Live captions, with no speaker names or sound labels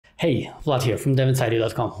Hey, Vlad here from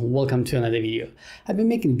devinsider.com. Welcome to another video. I've been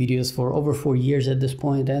making videos for over 4 years at this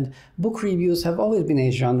point, and book reviews have always been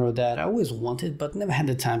a genre that I always wanted but never had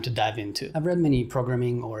the time to dive into. I've read many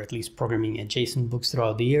programming or at least programming adjacent books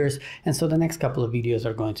throughout the years, and so the next couple of videos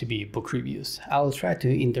are going to be book reviews. I'll try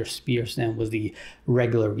to intersperse them with the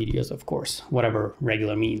regular videos, of course, whatever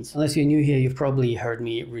regular means. Unless you're new here, you've probably heard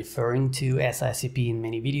me referring to SICP in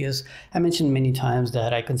many videos. I mentioned many times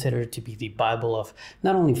that I consider it to be the Bible of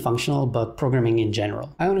not only functional, but programming in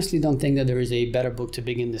general. I honestly don't think that there is a better book to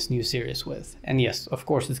begin this new series with. And yes, of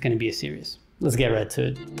course, it's going to be a series. Let's get right to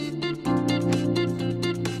it.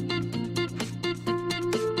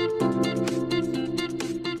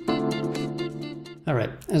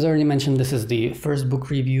 Alright, as I already mentioned, this is the first book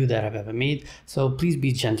review that I've ever made, so please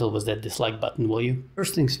be gentle with that dislike button, will you?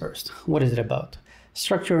 First things first, what is it about?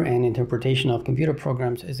 Structure and Interpretation of Computer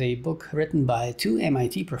Programs is a book written by 2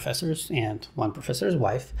 MIT professors and one professor's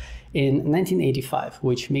wife in 1985,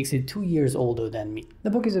 which makes it 2 years older than me. The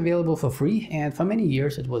book is available for free, and for many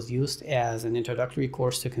years it was used as an introductory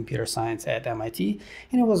course to computer science at MIT,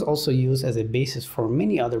 and it was also used as a basis for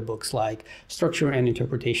many other books like Structure and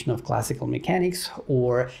Interpretation of Classical Mechanics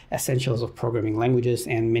or Essentials of Programming Languages,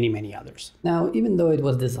 and many others. Now, even though it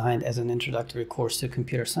was designed as an introductory course to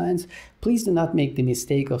computer science, please do not make the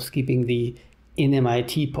mistake of skipping the in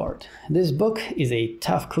MIT part. This book is a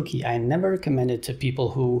tough cookie. I never recommend it to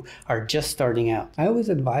people who are just starting out. I always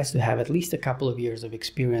advise to have at least a couple of years of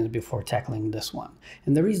experience before tackling this one.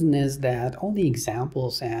 And the reason is that all the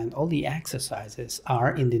examples and all the exercises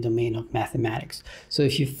are in the domain of mathematics. So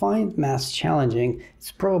if you find math challenging,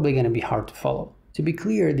 it's probably going to be hard to follow. To be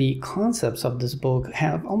clear, the concepts of this book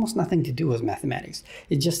have almost nothing to do with mathematics.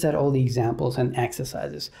 It's just that all the examples and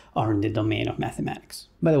exercises are in the domain of mathematics.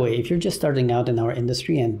 By the way, if you're just starting out in our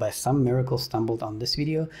industry and by some miracle stumbled on this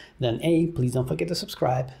video, then A, please don't forget to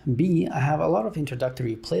subscribe. B, I have a lot of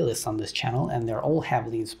introductory playlists on this channel and they're all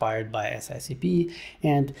heavily inspired by SICP.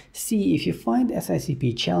 And C, if you find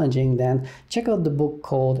SICP challenging, then check out the book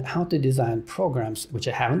called How to Design Programs, which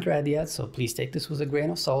I haven't read yet, so please take this with a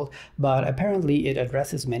grain of salt, but apparently it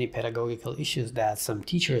addresses many pedagogical issues that some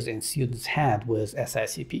teachers and students had with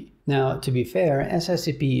SICP. Now, to be fair,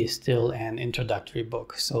 SICP is still an introductory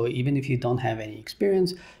book, so even if you don't have any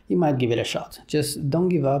experience, you might give it a shot. Just don't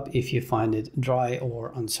give up if you find it dry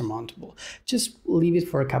or unsurmountable. Just leave it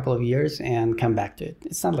for a couple of years and come back to it.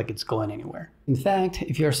 It's not like it's going anywhere. In fact,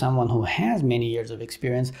 if you're someone who has many years of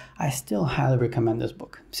experience, I still highly recommend this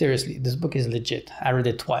book. Seriously, this book is legit. I read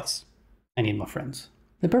it twice. I need more friends.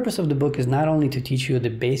 The purpose of the book is not only to teach you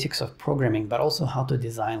the basics of programming, but also how to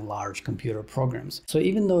design large computer programs. So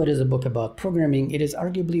even though it is a book about programming, it is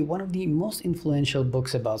arguably one of the most influential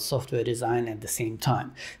books about software design at the same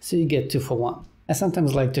time. So you get 2 for 1. I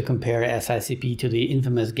sometimes like to compare SICP to the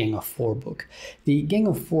infamous Gang of 4 book. The Gang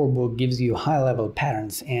of 4 book gives you high-level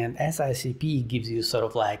patterns, and SICP gives you sort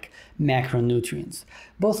of like macronutrients.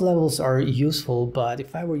 Both levels are useful, but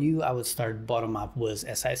if I were you, I would start bottom-up with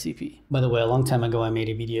SICP. By the way, a long time ago I made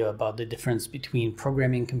a video about the difference between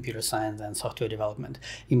programming, computer science, and software development.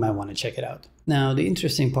 You might want to check it out. Now, the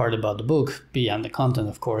interesting part about the book, beyond the content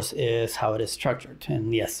of course, is how it is structured,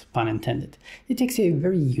 and yes, pun intended. It takes a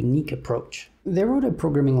very unique approach. They wrote a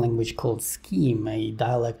programming language called Scheme, a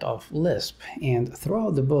dialect of Lisp, and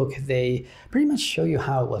throughout the book they pretty much show you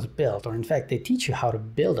how it was built, or in fact they teach you how to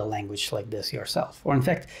build a language like this yourself, or in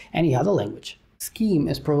fact any other language. Scheme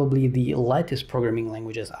is probably the lightest programming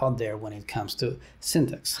languages out there when it comes to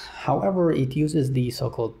syntax. However, it uses the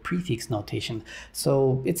so-called prefix notation,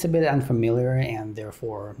 so it's a bit unfamiliar and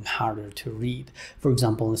therefore harder to read. For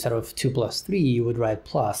example, instead of 2 plus 3, you would write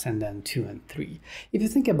plus and then 2 and 3. If you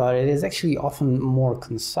think about it, it's actually often more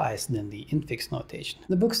concise than the infix notation.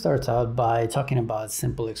 The book starts out by talking about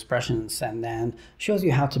simple expressions and then shows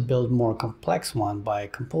you how to build more complex ones by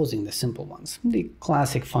composing the simple ones, the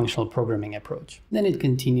classic functional programming approach. Then it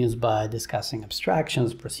continues by discussing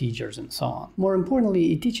abstractions, procedures, and so on. More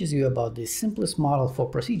importantly, it teaches you about the simplest model for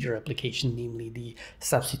procedure application, namely the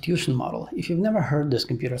substitution model. If you've never heard this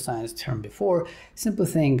computer science term before, simply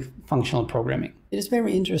think functional programming. It is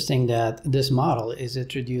very interesting that this model is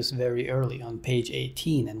introduced very early on page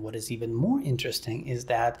 18, and what is even more interesting is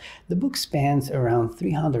that the book spans around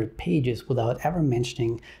 300 pages without ever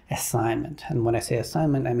mentioning assignment. And when I say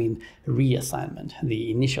assignment, I mean reassignment.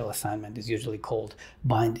 The initial assignment is usually called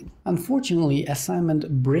binding. Unfortunately,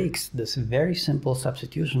 assignment breaks this very simple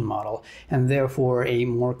substitution model, and therefore a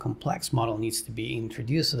more complex model needs to be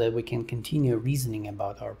introduced so that we can continue reasoning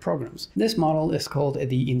about our programs. This model is called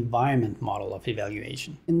the environment model of evaluation.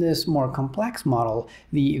 evaluation. In this more complex model,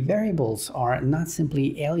 the variables are not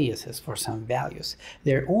simply aliases for some values.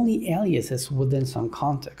 They're only aliases within some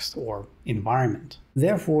context or environment.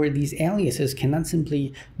 Therefore, these aliases cannot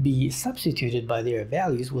simply be substituted by their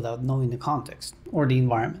values without knowing the context or the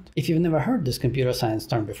environment. If you've never heard this computer science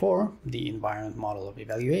term before, the environment model of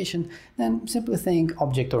evaluation, then simply think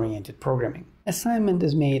object-oriented programming. Assignment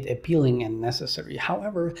is made appealing and necessary.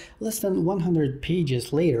 However, less than 100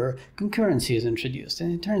 pages later, concurrency is introduced,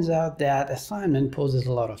 and it turns out that assignment poses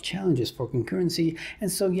a lot of challenges for concurrency,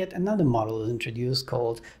 and so yet another model is introduced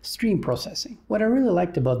called stream processing. What I really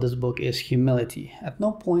liked about this book is humility. At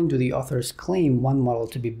no point do the authors claim one model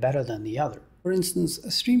to be better than the other. For instance,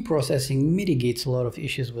 stream processing mitigates a lot of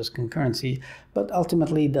issues with concurrency, but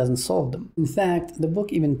ultimately doesn't solve them. In fact, the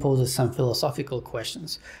book even poses some philosophical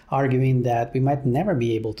questions, arguing that we might never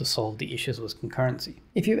be able to solve the issues with concurrency.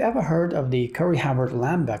 If you've ever heard of the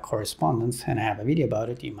Curry-Hubbard-Lambda correspondence, and I have a video about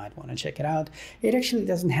it, you might want to check it out, it actually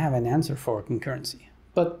doesn't have an answer for concurrency.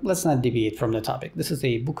 But let's not deviate from the topic. This is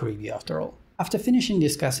a book review after all. After finishing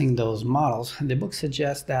discussing those models, the book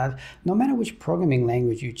suggests that no matter which programming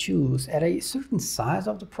language you choose, at a certain size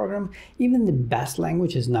of the program, even the best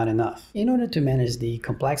language is not enough. In order to manage the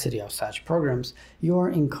complexity of such programs, you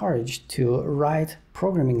are encouraged to write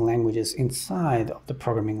programming languages inside of the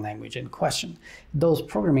programming language in question. Those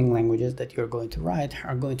programming languages that you're going to write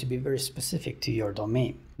are going to be very specific to your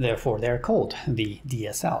domain. Therefore, they're called the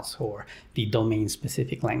DSLs, or the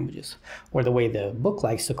domain-specific languages, or the way the book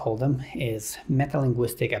likes to call them is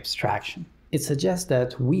metalinguistic abstraction. It suggests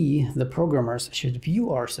that we, the programmers, should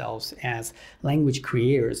view ourselves as language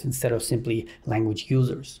creators instead of simply language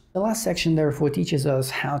users. The last section, therefore, teaches us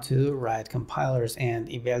how to write compilers and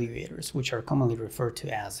evaluators, which are commonly referred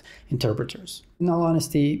to as interpreters. In all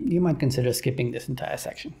honesty, you might consider skipping this entire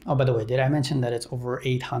section. Oh, by the way, did I mention that it's over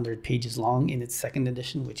 800 pages long in its second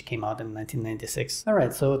edition, which came out in 1996?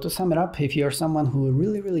 Alright, so to sum it up, if you're someone who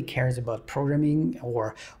really cares about programming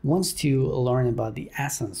or wants to learn about the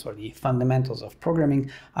essence or the fundamentals of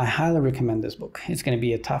programming, I highly recommend this book. It's going to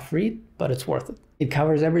be a tough read, but it's worth it. It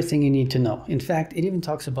covers everything you need to know. In fact, it even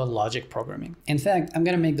talks about logic programming. In fact, I'm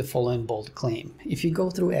going to make the following bold claim. If you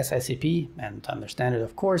go through SICP, and to understand it,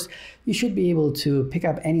 of course, you should be able to pick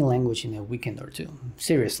up any language in a weekend or two.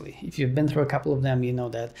 Seriously, if you've been through a couple of them, you know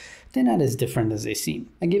that they're not as different as they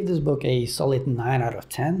seem. I give this book a solid 9 out of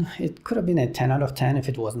 10. It could have been a 10 out of 10 if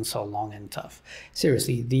it wasn't so long and tough.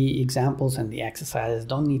 Seriously, the examples and the exercises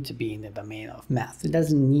don't need to be in the domain of math. It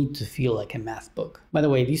doesn't need to feel like a math book. By the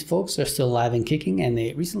way, these folks are still alive and kicking, and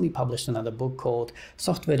they recently published another book called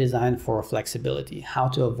Software Design for Flexibility: How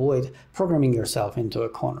to Avoid Programming Yourself into a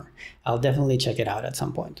Corner. I'll definitely check it out at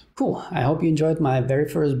some point. Cool, I hope you enjoyed my very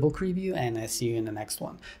first book review, and I see you in the next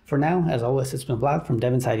one. For now, as always, it's been Vlad from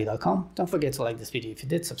devinsidey.com. Don't forget to like this video if you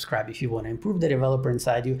did, subscribe if you want to improve the developer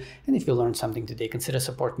inside you, and if you learned something today, consider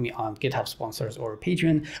supporting me on GitHub sponsors or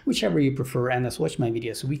Patreon, whichever you prefer, and watch my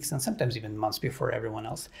videos weeks and sometimes even months before everyone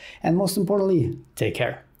else. And most importantly, take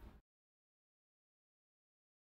care.